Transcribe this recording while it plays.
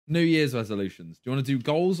New Year's resolutions. Do you want to do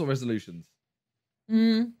goals or resolutions?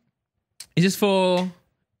 Is this for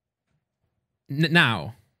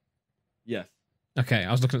now? Yes. Okay,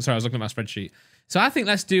 I was looking at my spreadsheet. So I think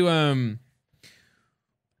let's do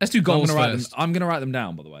goals first. I'm gonna write them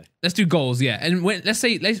down, by the way. Let's do goals, yeah. And let's for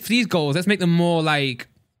these goals, let's make them more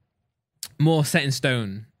set in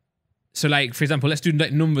stone. So like, for example, let's do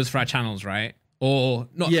like numbers for our channels, right? Or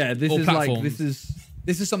not? Yeah, this is platforms. like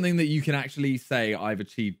this is something that you can actually say I've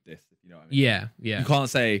achieved this. If you know what I mean? Yeah. You can't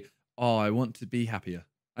say, "Oh, I want to be happier."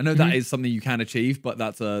 I know that is something you can achieve, but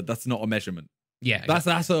that's not a measurement. Yeah,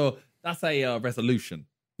 that's a resolution,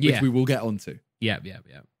 which we will get onto. Yeah.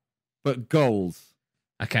 But goals.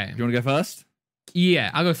 Okay. Do you want to go first? Yeah,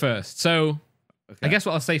 I'll go first. So I guess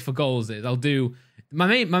what I'll say for goals is I'll do my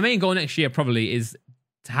main goal next year probably is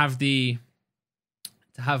to have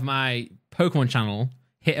my Pokemon channel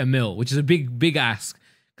hit 1 mil, which is a big ask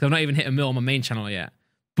because I've not even hit 1 mil on my main channel yet.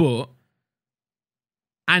 But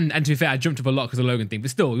and to be fair, I jumped up a lot because of the Logan thing.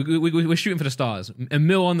 But still, we're shooting for the stars. 1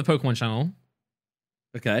 mil on the Pokemon channel.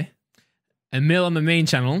 Okay. 1 mil on the main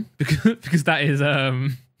channel because that is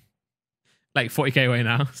like 40k away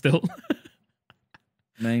now still.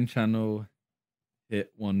 Main channel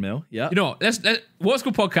hit 1 mil. Yeah. You know what? Let's What's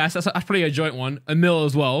Good Podcast. That's probably a joint one. 1 mil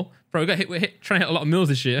as well. Bro, we're trying to hit a lot of mils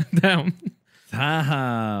this year. Damn.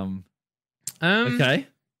 Okay.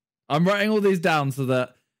 I'm writing all these down so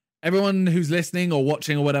that everyone who's listening or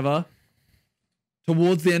watching or whatever,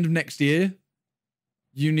 towards the end of next year,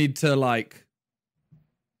 you need to like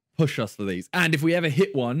push us for these. And if we ever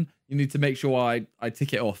hit one, you need to make sure I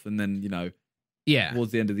tick it off, and then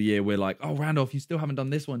towards the end of the year, we're like, oh, Randolph, you still haven't done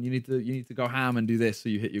this one. You need to go ham and do this so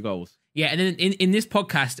you hit your goals. Yeah, and then in this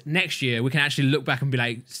podcast next year, we can actually look back and be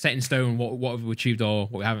like, set in stone what have we achieved or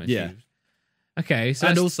what we haven't achieved. Yeah. Okay, so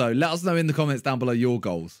and also let us know in the comments down below your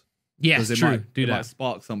goals. Yes, true. It might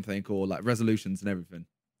spark something or like resolutions and everything.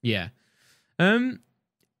 Yeah.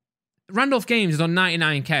 Randolph Games is on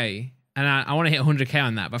 99k, and I want to hit 100k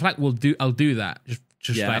on that. But I feel like I'll do that.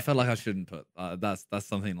 Just yeah, like, I felt like I shouldn't put that's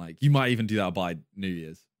something like you might even do that by New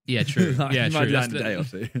Year's. Yeah, true. Yeah, you true. Might do that in a day or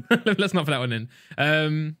two. Let's not put that one in.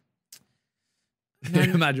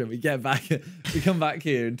 Imagine we come back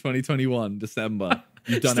here in 2021 December.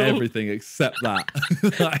 You've done everything except that.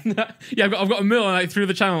 Yeah, I've got 1 mil like through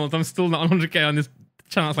the channels. I'm still not on 100k on this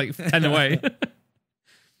channel. It's like 10 away.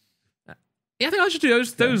 Yeah, I think I should do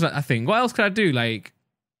those. I think. What else could I do? Like,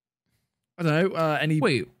 I don't know. Any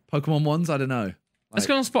Pokemon ones? I don't know. Let's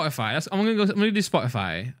go on Spotify. I'm gonna do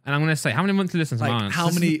Spotify, and I'm gonna say how many monthly listens am I on. How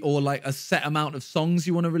many, or like a set amount of songs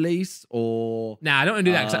you want to release, or nah, I don't want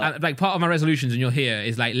to do that. 'Cause like part of my resolutions, and you'll hear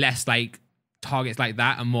is like less like targets like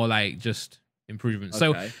that, and more like just improvements.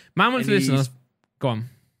 Okay. So my monthly listeners, go on.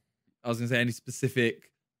 I was gonna say any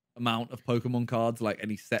specific amount of Pokemon cards, like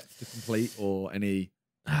any sets to complete, or any.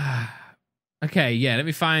 Okay, yeah. Let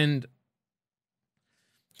me find.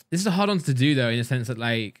 This is a hard one to do though, in the sense that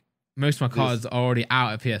like. Most of my cards are already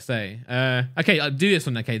out of PSA. Okay, I'll do this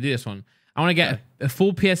one. I want to get a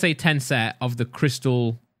full PSA 10 set of the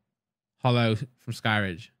Crystal Hollow from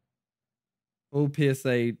Skyridge. Full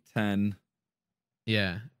PSA 10.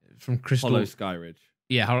 Yeah, from Crystal Hollow Skyridge.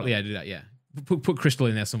 Yeah, do that. Yeah, put Crystal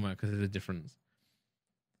in there somewhere because there's a difference.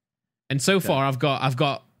 And so far, I've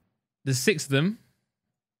got the 6 of them,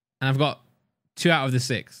 and I've got 2 out of the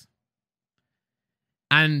 6,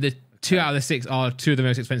 and the 2 out of the 6 are 2 of the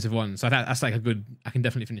most expensive ones. So that's like a good. I can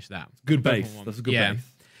definitely finish that. Good base. That's a good base.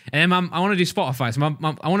 And then I want to do Spotify. So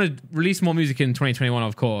I want to release more music in 2021,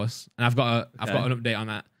 of course. And I've got an update on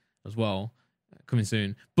that as well coming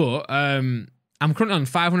soon. But I'm currently on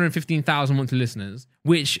 515,000 monthly listeners,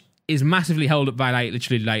 which is massively held up by like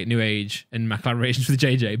literally like New Age and my collaborations with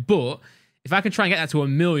JJ. But if I can try and get that to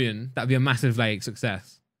 1 million, that'd be a massive like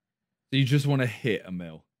success. So you just want to hit 1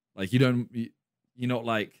 mil, like you're not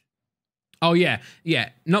like. Oh yeah.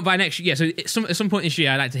 Not by next year. Yeah, so at some point this year,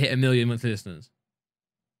 I'd like to hit 1 million monthly listeners.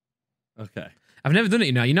 Okay. I've never done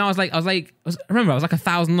it, I was like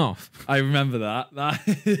 1,000 off. I remember that.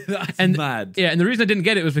 That's mad. Yeah, and the reason I didn't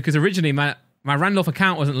get it was because originally my Randolph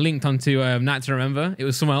account wasn't linked onto Night to Remember. It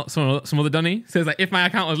was some other dunny. So it's like if my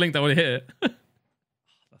account was linked, I would have hit it.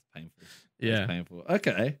 That's painful. Yeah. That's painful.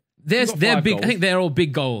 Okay. They're big. Goals. I think they're all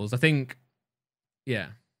big goals. I think. Yeah.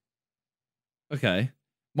 Okay.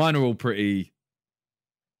 Mine are all pretty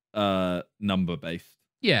number based.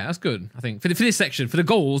 Yeah, that's good. I think for this section, for the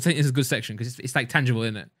goals, I think this is a good section because it's like tangible,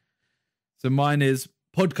 isn't it? So mine is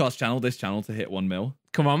podcast channel, this channel to hit 1 mil.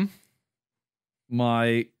 Come on.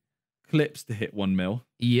 My clips to hit 1 mil.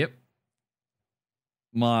 Yep.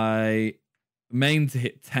 My main to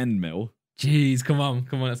hit 10 mil. Jeez, come on,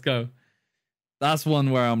 let's go. that's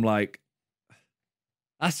one where I'm like,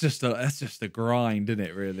 that's just a grind, isn't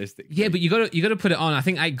it? Realistically, Yeah, but you gotta put it on. I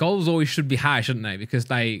think like goals always should be high, shouldn't they? Because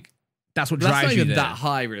like that's what drives that's not you even there. that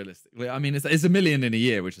high, realistically. I mean, it's $1 million in a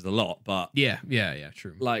year, which is a lot, but Yeah,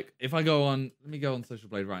 true. like if I go on, let me go on Social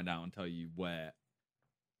Blade right now and tell you where.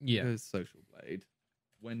 Yeah. Where's Social Blade?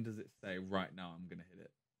 When does it say right now I'm gonna hit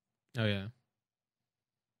it? Oh yeah.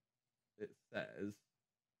 It says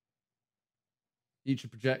future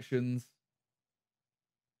projections,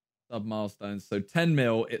 sub milestones. So 10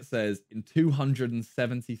 mil, it says in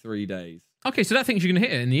 273 days. Okay, so that thinks you're gonna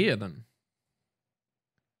hit it in the year then.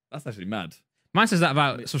 That's actually mad. Mine says that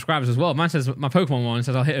about subscribers as well. Mine says my Pokemon one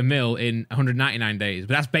says I'll hit 1 mil in 199 days,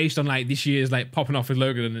 but that's based on like this year's like popping off with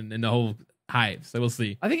Logan and the whole hype. So we'll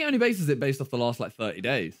see. I think it only bases it based off the last like 30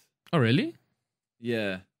 days. Oh really?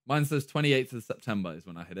 Yeah. Mine says 28th of September is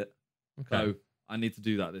when I hit it. Okay. So I need to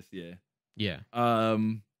do that this year. Yeah.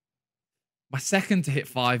 My second to hit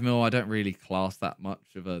 5 mil, I don't really class that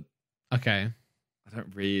much of a. Okay. I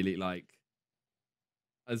don't really like.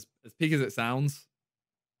 As peak as it sounds,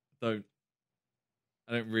 I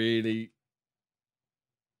don't really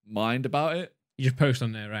mind about it. You just post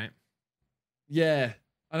on there, right? Yeah,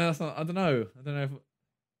 I know that's not. I don't know. If.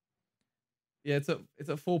 Yeah, it's at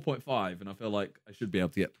 4.5, and I feel like I should be able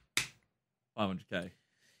to get 500k.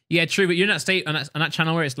 Yeah, true. But you're in that state on that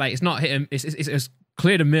channel where it's like it's not hitting. It's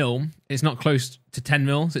cleared 1 mil. It's not close to 10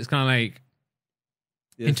 mil. So it's kind of like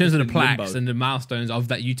in terms of the plaques and the milestones of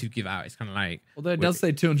that YouTube give out. It's kind of like. Although it does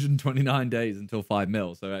say 229 days until 5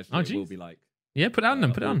 mil, so actually it will be like. Yeah, put it on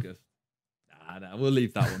them. Put it on. Nah, we'll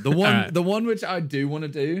leave that one. The one, right. The one which I do want to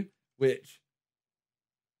do, which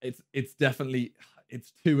it's definitely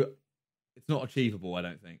it's not achievable. I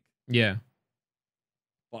don't think. Yeah.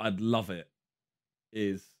 But I'd love it.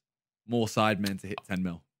 Is more Sidemen to hit 10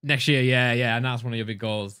 mil next year? Yeah, and that's one of your big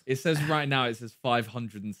goals. It says right now it says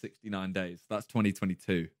 569 days. That's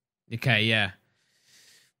 2022. Okay, yeah.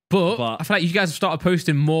 But I feel like you guys have started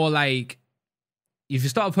posting more like. If you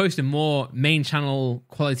start posting more main channel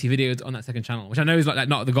quality videos on that second channel, which I know is like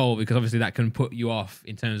not the goal because obviously that can put you off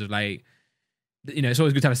in terms of like, you know, it's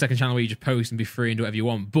always good to have a second channel where you just post and be free and do whatever you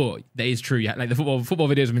want. But that is true. Yeah, like the football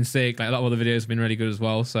videos have been sick. Like a lot of other videos have been really good as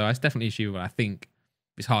well. So it's definitely achievable. I think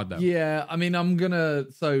it's hard though. Yeah, I mean,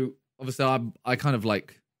 so obviously I kind of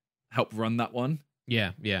like help run that one.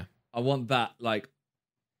 Yeah. I want that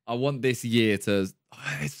I want this year to.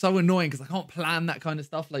 It's so annoying because I can't plan that kind of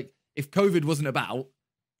stuff. Like. If COVID wasn't about,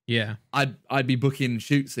 yeah, I'd be booking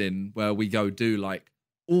shoots in where we go do like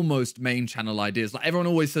almost main channel ideas. Like everyone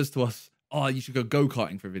always says to us, "Oh, you should go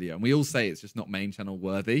karting for a video," and we all say it's just not main channel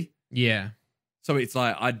worthy. Yeah. So it's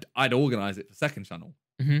like I'd organize it for second channel,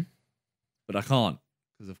 but I can't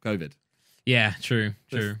because of COVID. Yeah, true.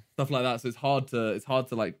 Stuff like that. So it's hard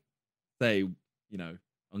to like say, you know,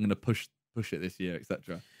 I'm gonna push it this year,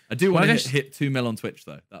 etc. I do want to hit 2 mil on Twitch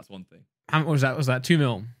though. That's one thing. What was that? Was that 2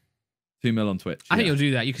 mil? 2 mil on Twitch. I think you'll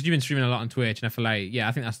do that because you've been streaming a lot on Twitch, and I feel like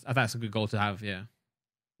I think that's a good goal to have. Yeah.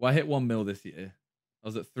 Well, I hit 1 mil this year. I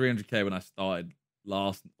was at 300k when I started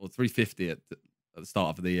last, or 350 at the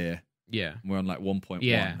start of the year. Yeah. And we're on like 1.1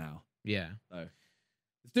 now. Yeah. So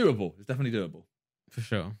it's doable. It's definitely doable for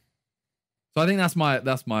sure. So I think that's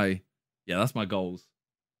my goals.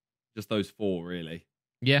 Just those 4 really.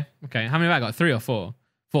 Yeah. Okay. How many have I got? 3 or 4?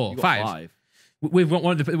 4, 5. With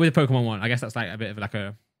the Pokemon one, I guess that's like a bit of like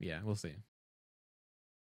a. Yeah, we'll see.